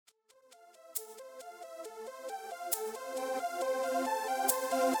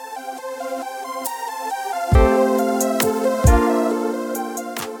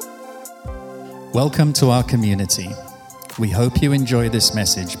Welcome to our community. We hope you enjoy this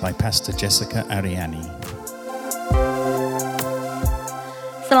message by Pastor Jessica Ariani.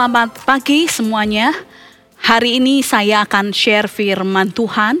 Selamat pagi semuanya. Hari ini saya akan share firman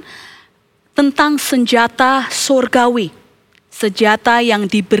Tuhan tentang senjata surgawi. Senjata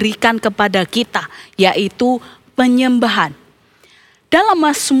yang diberikan kepada kita, yaitu penyembahan. Dalam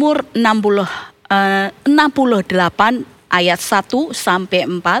Mazmur 68 ayat 1 sampai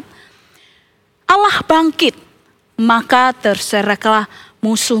 4, Allah bangkit, maka terseraklah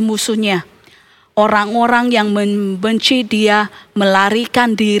musuh-musuhnya. Orang-orang yang membenci dia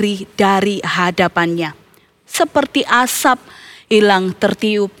melarikan diri dari hadapannya. Seperti asap hilang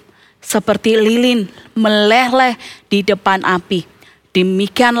tertiup, seperti lilin meleleh di depan api.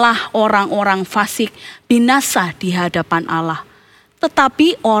 Demikianlah orang-orang fasik binasa di hadapan Allah.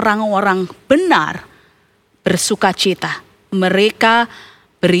 Tetapi orang-orang benar bersukacita. Mereka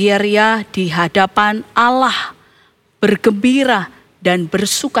beria-ria di hadapan Allah, bergembira dan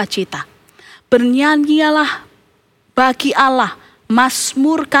bersukacita. Bernyanyilah bagi Allah,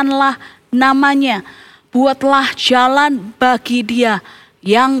 mazmurkanlah namanya, buatlah jalan bagi dia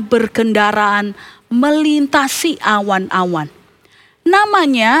yang berkendaraan melintasi awan-awan.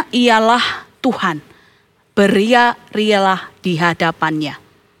 Namanya ialah Tuhan, beria-rialah di hadapannya.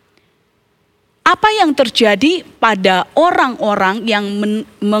 Apa yang terjadi pada orang-orang yang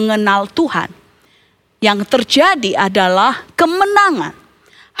mengenal Tuhan? Yang terjadi adalah kemenangan.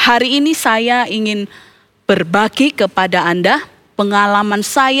 Hari ini saya ingin berbagi kepada Anda pengalaman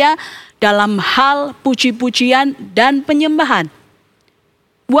saya dalam hal puji-pujian dan penyembahan.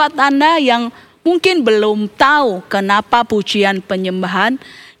 Buat Anda yang mungkin belum tahu kenapa pujian penyembahan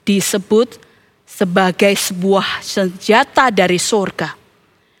disebut sebagai sebuah senjata dari surga.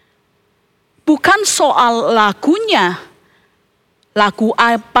 Bukan soal lagunya, lagu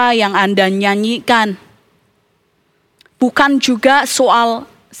apa yang Anda nyanyikan. Bukan juga soal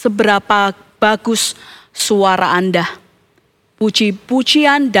seberapa bagus suara Anda.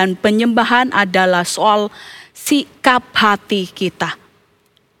 Puji-pujian dan penyembahan adalah soal sikap hati kita.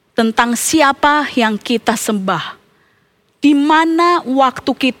 Tentang siapa yang kita sembah. Di mana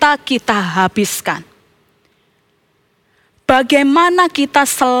waktu kita habiskan. Bagaimana kita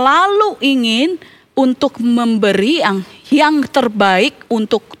selalu ingin untuk memberi yang terbaik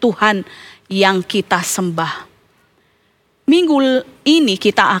untuk Tuhan yang kita sembah. Minggu ini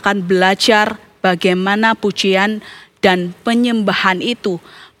kita akan belajar bagaimana pujian dan penyembahan itu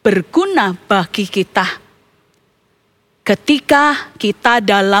berguna bagi kita. Ketika kita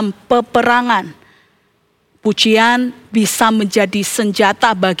dalam peperangan, pujian bisa menjadi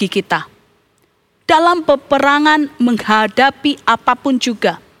senjata bagi kita. Dalam peperangan menghadapi apapun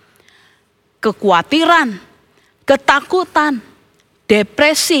juga. Kekhawatiran, ketakutan,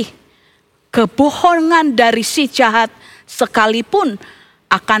 depresi, kebohongan dari si jahat sekalipun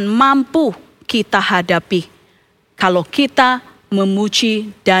akan mampu kita hadapi kalau kita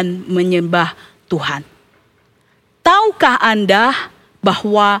memuji dan menyembah Tuhan. Tahukah Anda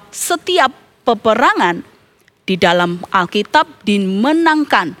bahwa setiap peperangan di dalam Alkitab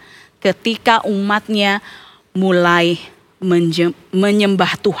dimenangkan ketika umatnya mulai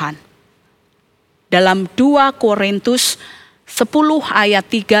menyembah Tuhan. Dalam 2 Korintus 10 ayat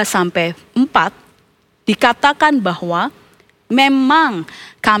 3 sampai 4 dikatakan bahwa memang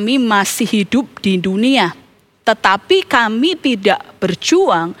kami masih hidup di dunia, tetapi kami tidak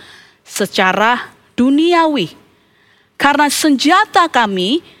berjuang secara duniawi. Karena senjata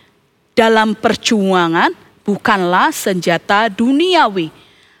kami dalam perjuangan bukanlah senjata duniawi,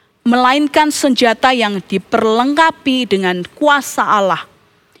 melainkan senjata yang diperlengkapi dengan kuasa Allah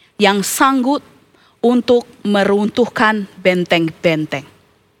yang sanggup untuk meruntuhkan benteng-benteng.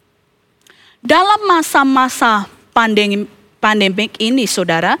 Dalam masa-masa pandemik ini,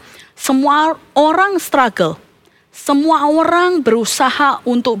 saudara, semua orang struggle, semua orang berusaha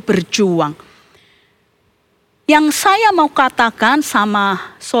untuk berjuang. Yang saya mau katakan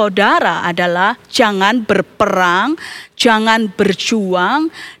sama saudara adalah jangan berperang, jangan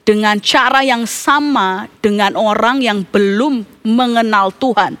berjuang dengan cara yang sama dengan orang yang belum mengenal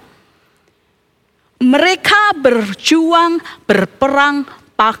Tuhan. Mereka berjuang, berperang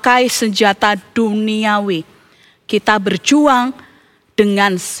pakai senjata duniawi. Kita berjuang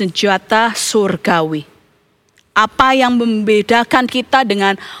dengan senjata surgawi. Apa yang membedakan kita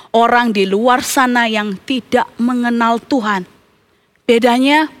dengan orang di luar sana yang tidak mengenal Tuhan?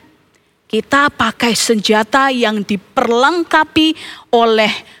 Bedanya, kita pakai senjata yang diperlengkapi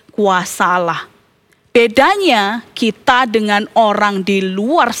oleh kuasa Allah. Bedanya kita dengan orang di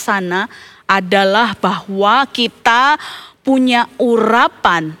luar sana adalah bahwa kita punya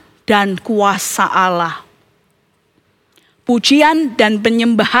urapan dan kuasa Allah. Pujian dan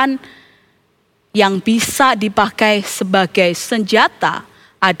penyembahan yang bisa dipakai sebagai senjata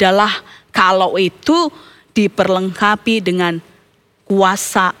adalah kalau itu diperlengkapi dengan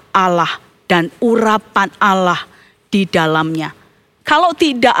kuasa Allah dan urapan Allah di dalamnya. Kalau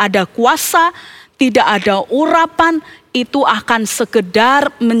tidak ada kuasa, tidak ada urapan, itu akan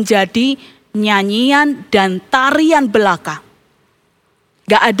sekedar menjadi nyanyian dan tarian belaka.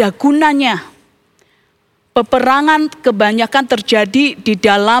 Gak ada gunanya. Peperangan kebanyakan terjadi di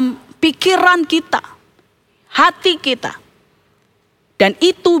dalam pikiran kita, hati kita. Dan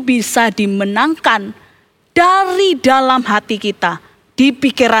itu bisa dimenangkan dari dalam hati kita, di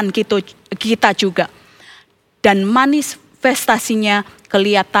pikiran kita juga. Dan manifestasinya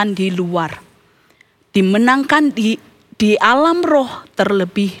kelihatan di luar. Dimenangkan di alam roh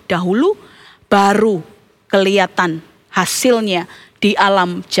terlebih dahulu, baru kelihatan hasilnya di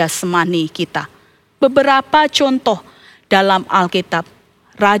alam jasmani kita. Beberapa contoh dalam Alkitab.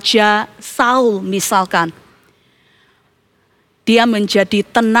 Raja Saul misalkan. Dia menjadi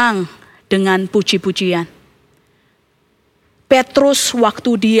tenang dengan puji-pujian. Petrus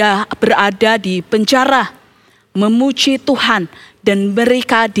waktu dia berada di penjara, memuji Tuhan dan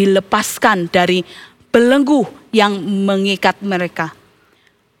mereka dilepaskan dari belenggu yang mengikat mereka.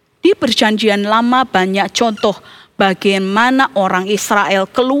 Di Perjanjian Lama banyak contoh bagaimana orang Israel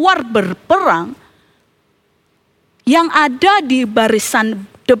keluar berperang. Yang ada di barisan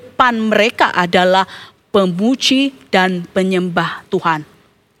depan mereka adalah pemuji dan penyembah Tuhan.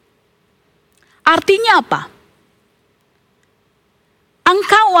 Artinya apa?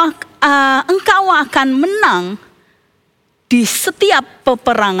 Engkau akan menang di setiap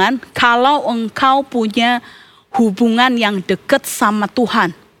peperangan kalau engkau punya hubungan yang dekat sama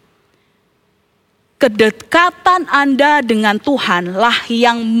Tuhan. Kedekatan Anda dengan Tuhanlah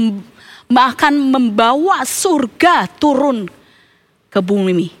yang akan membawa surga turun ke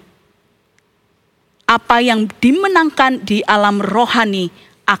bumi. Apa yang dimenangkan di alam rohani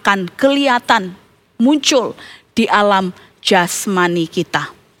akan kelihatan muncul di alam jasmani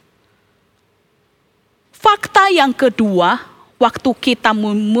kita. Fakta yang kedua, waktu kita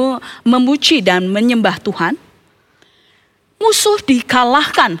memuji dan menyembah Tuhan, musuh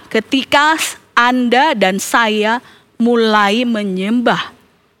dikalahkan ketika Anda dan saya mulai menyembah.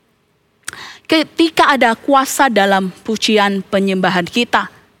 Ketika ada kuasa dalam pujian penyembahan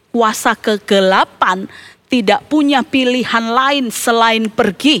kita, kuasa kegelapan tidak punya pilihan lain selain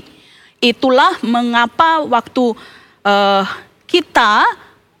pergi. Itulah mengapa waktu kita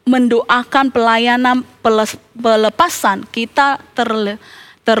mendoakan pelayanan pelepasan, kita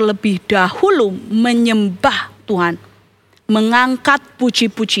terlebih dahulu menyembah Tuhan, mengangkat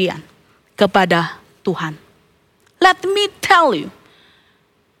puji-pujian kepada Tuhan. Let me tell you,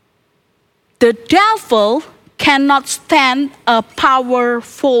 the devil cannot stand a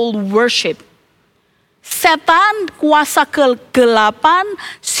powerful worship. Setan, kuasa kegelapan,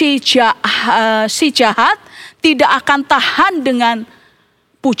 si jahat tidak akan tahan dengan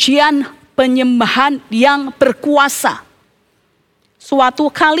pujian penyembahan yang berkuasa. Suatu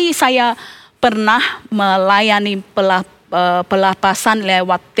kali saya pernah melayani pelepasan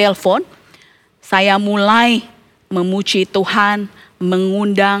lewat telepon. Saya mulai memuji Tuhan,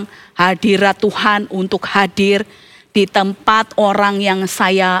 mengundang hadirat Tuhan untuk hadir di tempat orang yang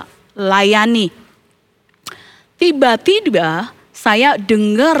saya layani. Tiba-tiba saya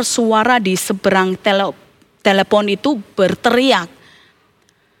dengar suara di seberang telepon itu berteriak.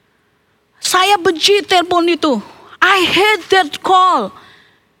 Saya benci telepon itu. I hate that call.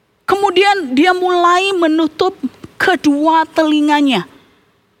 Kemudian dia mulai menutup kedua telinganya.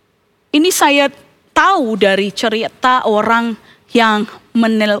 Ini saya tahu dari cerita orang yang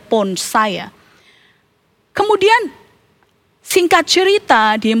menelpon saya. Kemudian singkat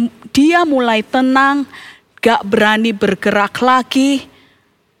cerita dia mulai tenang, gak berani bergerak lagi.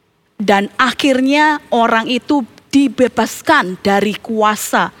 Dan akhirnya orang itu dibebaskan dari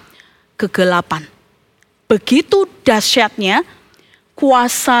kuasa kegelapan. Begitu dahsyatnya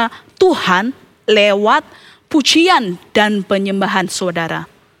kuasa Tuhan lewat pujian dan penyembahan saudara.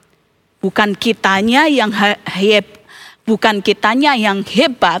 Bukan kitanya yang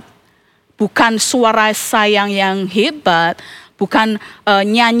hebat, bukan suara saya yang hebat, bukan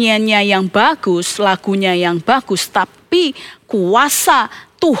nyanyiannya yang bagus, lagunya yang bagus, tapi kuasa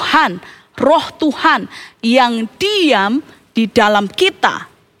Tuhan, roh Tuhan yang diam di dalam kita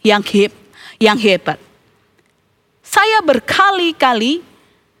yang hebat. Saya berkali-kali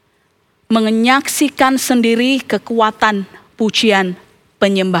menyaksikan sendiri kekuatan pujian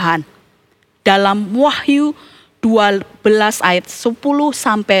penyembahan. Dalam Wahyu 12 ayat 10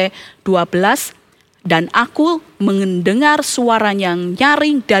 sampai 12. Dan aku mendengar suara yang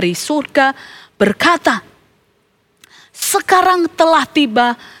nyaring dari surga berkata, sekarang telah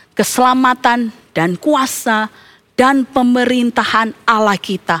tiba keselamatan dan kuasa dan pemerintahan Allah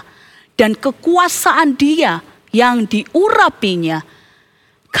kita dan kekuasaan Dia yang diurapinya,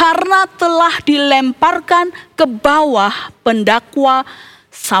 karena telah dilemparkan ke bawah pendakwa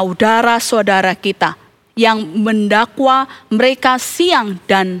saudara-saudara kita yang mendakwa mereka siang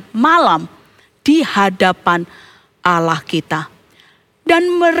dan malam di hadapan Allah kita. Dan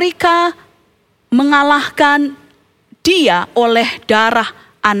mereka mengalahkan Dia oleh darah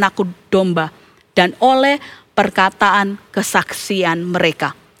anak domba dan oleh perkataan kesaksian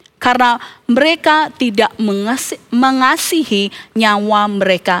mereka. Karena mereka tidak mengasihi nyawa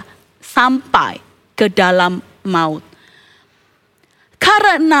mereka sampai ke dalam maut.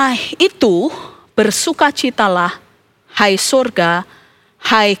 Karena itu bersukacitalah, hai surga,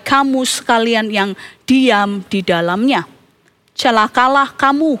 hai kamu sekalian yang diam di dalamnya. Celakalah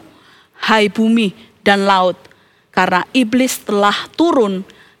kamu, hai bumi dan laut, karena iblis telah turun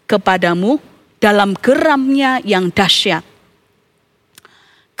kepadamu dalam geramnya yang dahsyat.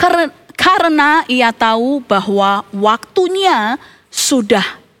 Karena ia tahu bahwa waktunya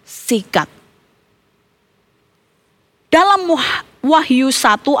sudah sikat. Dalam Wahyu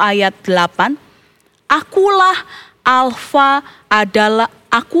 1 ayat 8, aku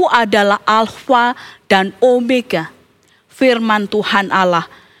adalah Alfa dan Omega, firman Tuhan Allah,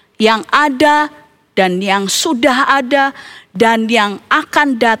 yang ada dan yang sudah ada dan yang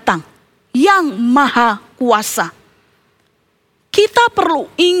akan datang, yang maha kuasa. Kita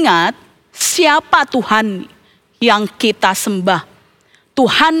perlu ingat siapa Tuhan yang kita sembah.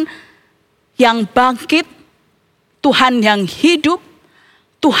 Tuhan yang bangkit, Tuhan yang hidup,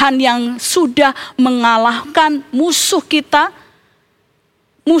 Tuhan yang sudah mengalahkan musuh kita.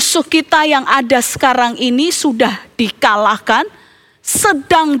 Musuh kita yang ada sekarang ini sudah dikalahkan,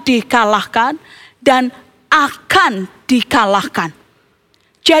 sedang dikalahkan, dan akan dikalahkan.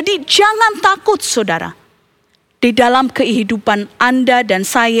 Jadi jangan takut saudara. Di dalam kehidupan Anda dan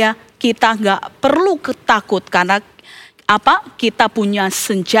saya, kita nggak perlu takut karena kita punya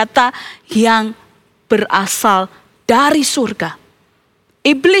senjata yang berasal dari surga.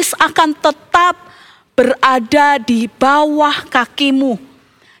 Iblis akan tetap berada di bawah kakimu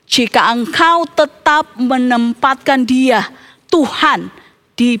jika engkau tetap menempatkan Dia, Tuhan,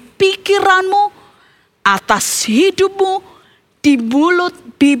 di pikiranmu, atas hidupmu, di mulut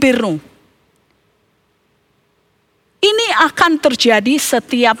bibirmu. Ini akan terjadi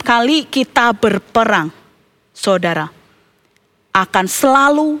setiap kali kita berperang, saudara. Akan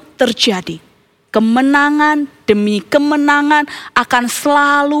selalu terjadi. Kemenangan demi kemenangan akan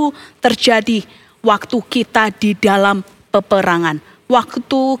selalu terjadi waktu kita di dalam peperangan.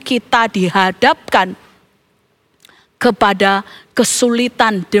 Waktu kita dihadapkan kepada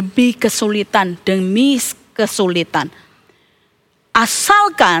kesulitan demi kesulitan demi kesulitan.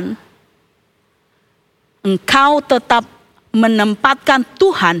 Asalkan engkau tetap menempatkan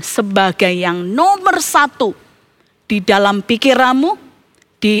Tuhan sebagai yang nomor satu di dalam pikiranmu,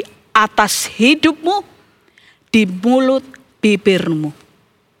 di atas hidupmu, di mulut bibirmu.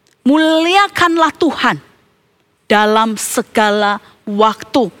 Muliakanlah Tuhan dalam segala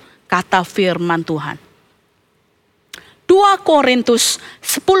waktu, kata firman Tuhan. 2 Korintus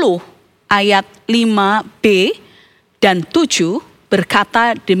 10 ayat 5b dan 7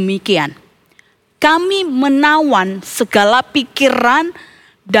 berkata demikian. Kami menawan segala pikiran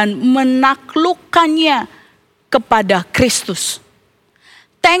dan menaklukkannya kepada Kristus.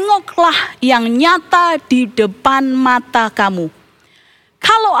 Tengoklah yang nyata di depan mata kamu.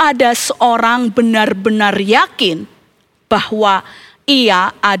 Kalau ada seorang benar-benar yakin bahwa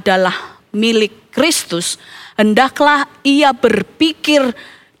ia adalah milik Kristus, hendaklah ia berpikir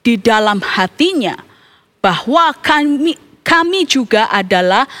di dalam hatinya bahwa kami juga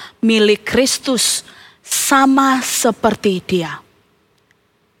adalah milik Kristus, sama seperti Dia.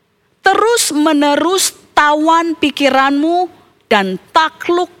 Terus menerus tawan pikiranmu dan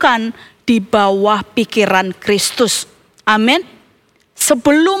taklukkan di bawah pikiran Kristus. Amin.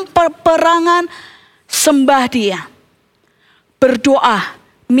 Sebelum peperangan, sembah Dia. Berdoa,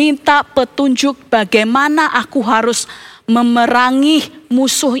 minta petunjuk bagaimana aku harus memerangi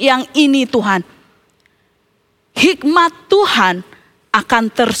musuh yang ini Tuhan. Hikmat Tuhan akan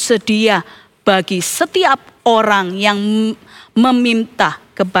tersedia bagi setiap orang yang meminta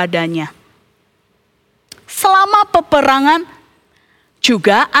kepadanya. Selama peperangan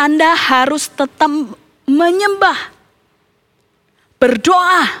juga Anda harus tetap menyembah,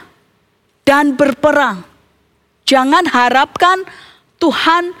 berdoa, dan berperang. Jangan harapkan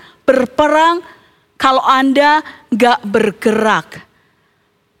Tuhan berperang kalau Anda gak bergerak,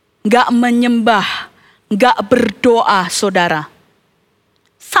 gak menyembah, gak berdoa, saudara.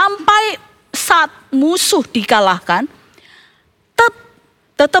 Sampai saat musuh dikalahkan,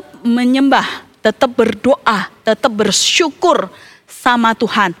 tetap menyembah, tetap berdoa, tetap bersyukur sama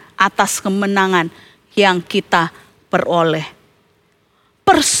Tuhan atas kemenangan yang kita peroleh.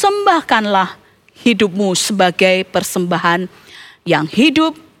 Persembahkanlah hidupmu sebagai persembahan yang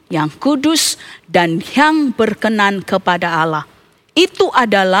hidup, yang kudus, dan yang berkenan kepada Allah. Itu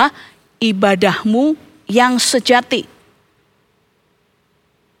adalah ibadahmu yang sejati.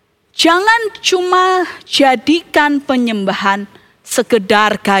 Jangan cuma jadikan penyembahan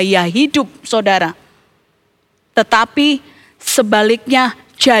sekedar gaya hidup, saudara. Tetapi sebaliknya,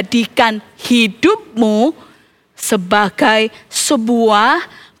 jadikan hidupmu sebagai sebuah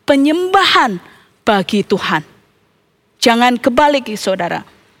penyembahan bagi Tuhan. Jangan kebalik, saudara.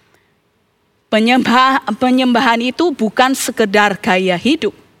 Penyembahan itu bukan sekedar gaya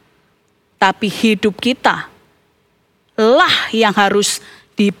hidup, tapi hidup kita lah yang harus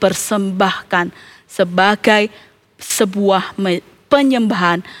dipersembahkan sebagai sebuah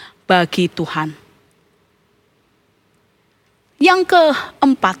penyembahan bagi Tuhan. Yang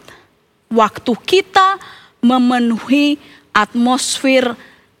keempat, waktu kita memenuhi atmosfer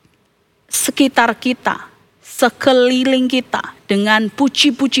sekitar kita, sekeliling kita dengan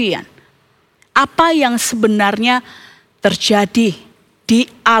puji-pujian. Apa yang sebenarnya terjadi di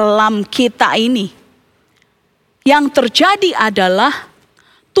alam kita ini? Yang terjadi adalah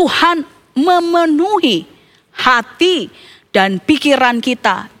Tuhan memenuhi hati dan pikiran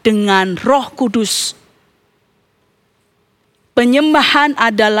kita dengan Roh Kudus. Penyembahan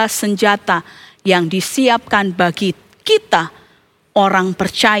adalah senjata yang disiapkan bagi kita, orang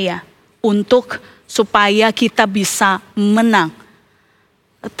percaya, untuk supaya kita bisa menang.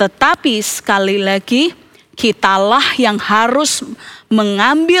 Tetapi sekali lagi, kitalah yang harus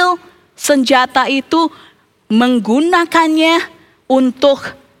mengambil senjata itu, menggunakannya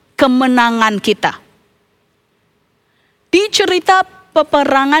untuk kemenangan kita. Di cerita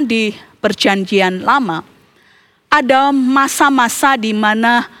peperangan di Perjanjian Lama, ada masa-masa di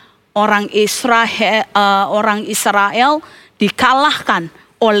mana orang Israel dikalahkan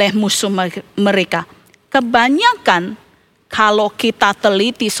oleh musuh mereka. Kebanyakan kalau kita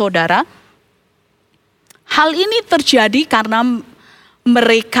teliti, saudara, hal ini terjadi karena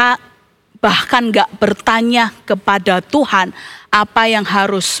mereka bahkan gak bertanya kepada Tuhan apa yang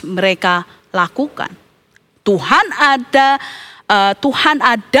harus mereka lakukan. Tuhan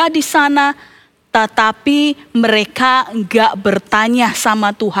ada di sana, tetapi mereka gak bertanya sama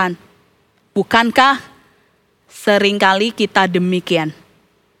Tuhan. Bukankah seringkali kita demikian?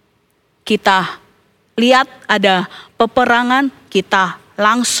 Kita lihat ada peperangan, kita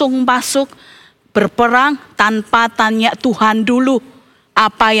langsung masuk berperang tanpa tanya Tuhan dulu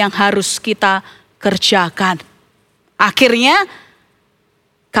apa yang harus kita kerjakan. Akhirnya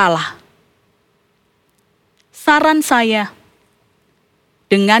kalah. Saran saya,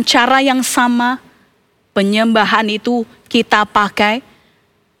 dengan cara yang sama, penyembahan itu kita pakai.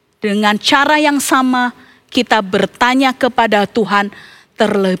 Dengan cara yang sama, kita bertanya kepada Tuhan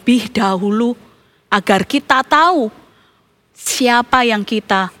terlebih dahulu agar kita tahu siapa yang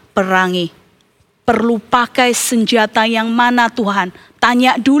kita perangi. Perlu pakai senjata yang mana, Tuhan?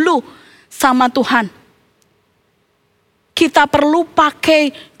 Tanya dulu sama Tuhan. Kita perlu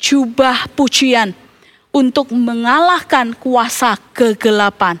pakai jubah pujian untuk mengalahkan kuasa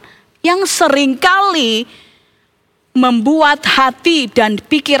kegelapan yang seringkali membuat hati dan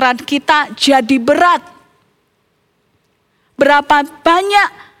pikiran kita jadi berat. Berapa banyak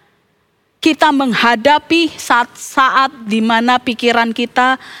kita menghadapi saat-saat di mana pikiran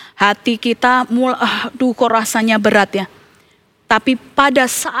kita, hati kita kok rasanya berat ya. Tapi pada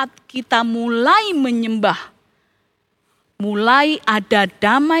saat kita mulai menyembah, mulai ada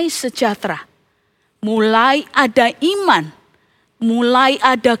damai sejahtera, mulai ada iman, mulai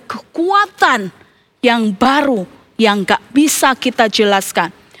ada kekuatan yang baru yang gak bisa kita jelaskan.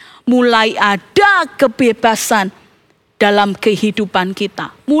 Mulai ada kebebasan dalam kehidupan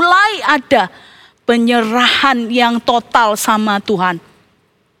kita. Mulai ada penyerahan yang total sama Tuhan.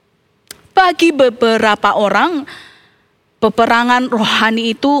 Bagi beberapa orang, peperangan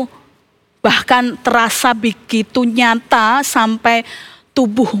rohani itu bahkan terasa begitu nyata sampai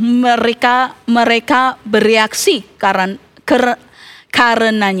tubuh mereka bereaksi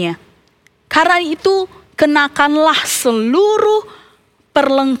karenanya. Karena itu kenakanlah seluruh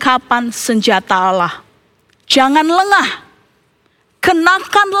perlengkapan senjata Allah. Jangan lengah.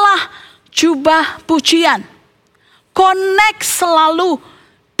 Kenakanlah jubah pujian. Connect selalu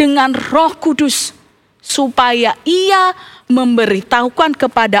dengan Roh Kudus supaya Ia memberitahukan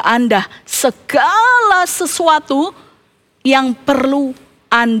kepada Anda segala sesuatu yang perlu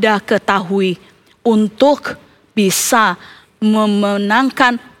Anda ketahui untuk bisa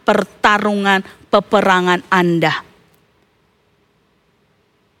memenangkan pertarungan peperangan Anda.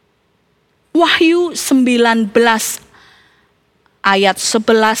 Wahyu 19 ayat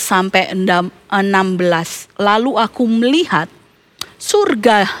 11 sampai 16. Lalu aku melihat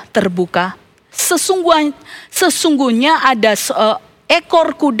surga terbuka. Sesungguhnya ada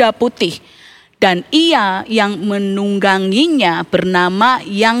seekor kuda putih, dan Ia yang menungganginya bernama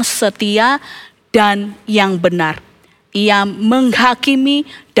Yang Setia dan Yang Benar. Ia menghakimi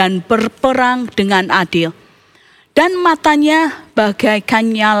dan berperang dengan adil. Dan matanya bagaikan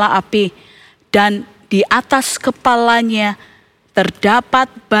nyala api, dan di atas kepalanya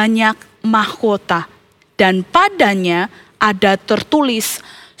terdapat banyak mahkota, dan padanya ada tertulis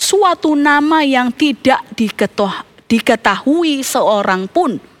suatu nama yang tidak diketahui seorang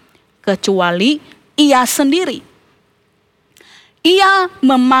pun kecuali Ia sendiri. Ia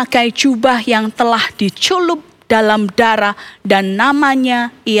memakai jubah yang telah diculup dalam darah, dan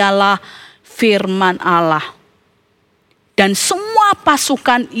namanya ialah Firman Allah. Dan semua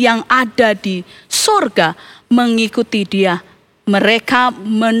pasukan yang ada di surga mengikuti Dia. Mereka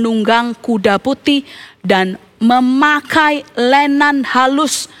menunggang kuda putih dan memakai lenan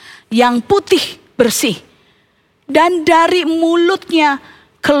halus yang putih bersih. Dan dari mulutnya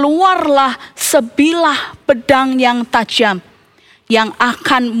keluarlah sebilah pedang yang tajam, yang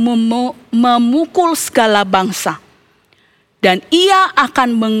akan memukul segala bangsa. Dan Ia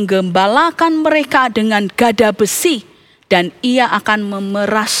akan menggembalakan mereka dengan gada besi, dan Ia akan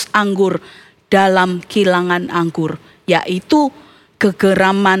memeras anggur dalam kilangan anggur, yaitu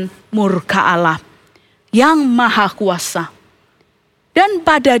kegeraman murka Allah yang maha kuasa. Dan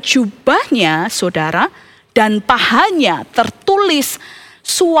pada jubahnya, saudara, dan pahanya tertulis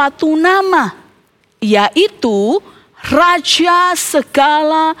suatu nama, yaitu Raja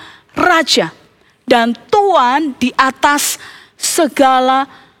segala raja dan Tuan di atas segala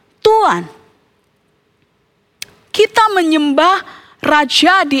tuan. Kita menyembah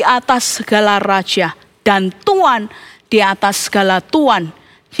Raja di atas segala raja dan Tuan di atas segala tuan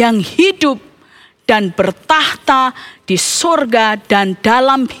yang hidup dan bertahta di surga dan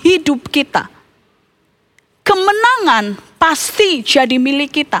dalam hidup kita. Kemenangan pasti jadi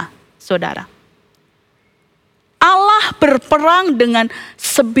milik kita, saudara. Allah berperang dengan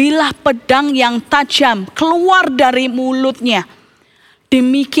sebilah pedang yang tajam keluar dari mulutnya.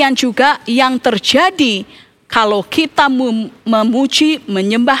 Demikian juga yang terjadi kalau kita memuji,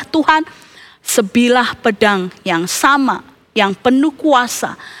 menyembah Tuhan, sebilah pedang yang sama, yang penuh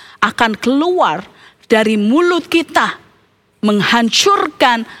kuasa akan keluar dari mulut kita,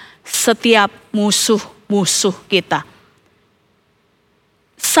 menghancurkan setiap musuh-musuh kita.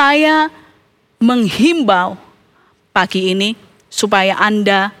 Saya menghimbau pagi ini supaya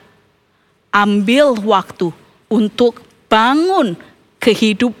Anda ambil waktu untuk bangun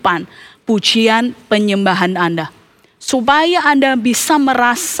kehidupan pujian penyembahan Anda. Supaya Anda bisa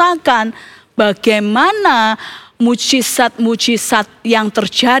merasakan bagaimana mujizat-mujizat yang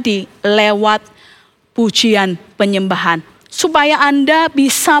terjadi lewat pujian penyembahan. Supaya Anda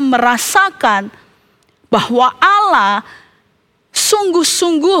bisa merasakan bahwa Allah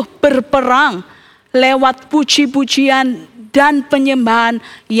sungguh-sungguh berperang lewat puji-pujian dan penyembahan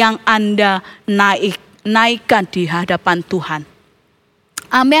yang Anda naikkan di hadapan Tuhan.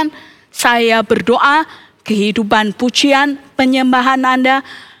 Amin. Saya berdoa kehidupan pujian penyembahan Anda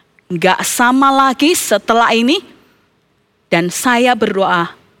gak sama lagi setelah ini. Dan saya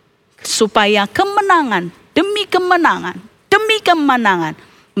berdoa supaya kemenangan demi kemenangan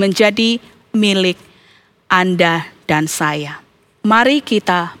menjadi milik Anda dan saya. Mari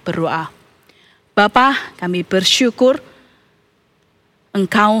kita berdoa. Bapa, kami bersyukur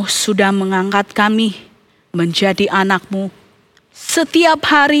Engkau sudah mengangkat kami menjadi anak-Mu. Setiap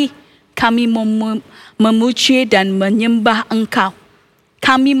hari kami memuji dan menyembah Engkau.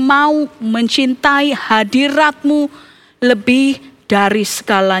 Kami mau mencintai hadirat-Mu lebih dari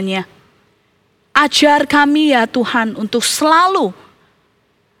segalanya. Ajar kami ya Tuhan untuk selalu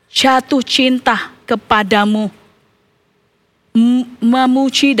jatuh cinta kepadamu,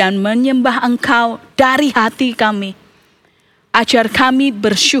 memuji dan menyembah Engkau dari hati kami. Ajar kami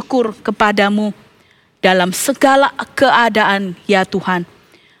bersyukur kepadamu dalam segala keadaan ya Tuhan.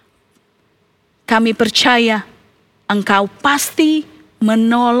 Kami percaya Engkau pasti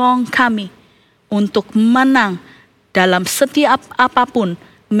menolong kami untuk menang dalam setiap apapun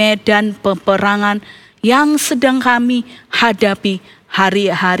medan peperangan yang sedang kami hadapi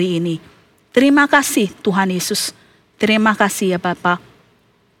hari-hari ini. Terima kasih Tuhan Yesus. Terima kasih ya Bapa.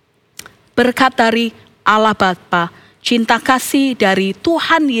 Berkat dari Allah Bapa, cinta kasih dari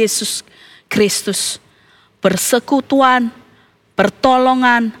Tuhan Yesus Kristus, persekutuan,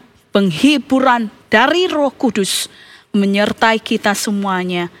 pertolongan, penghiburan dari Roh Kudus menyertai kita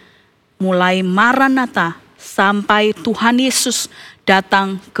semuanya, mulai Maranatha sampai Tuhan Yesus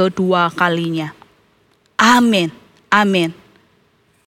datang kedua kalinya. Amin. Amin.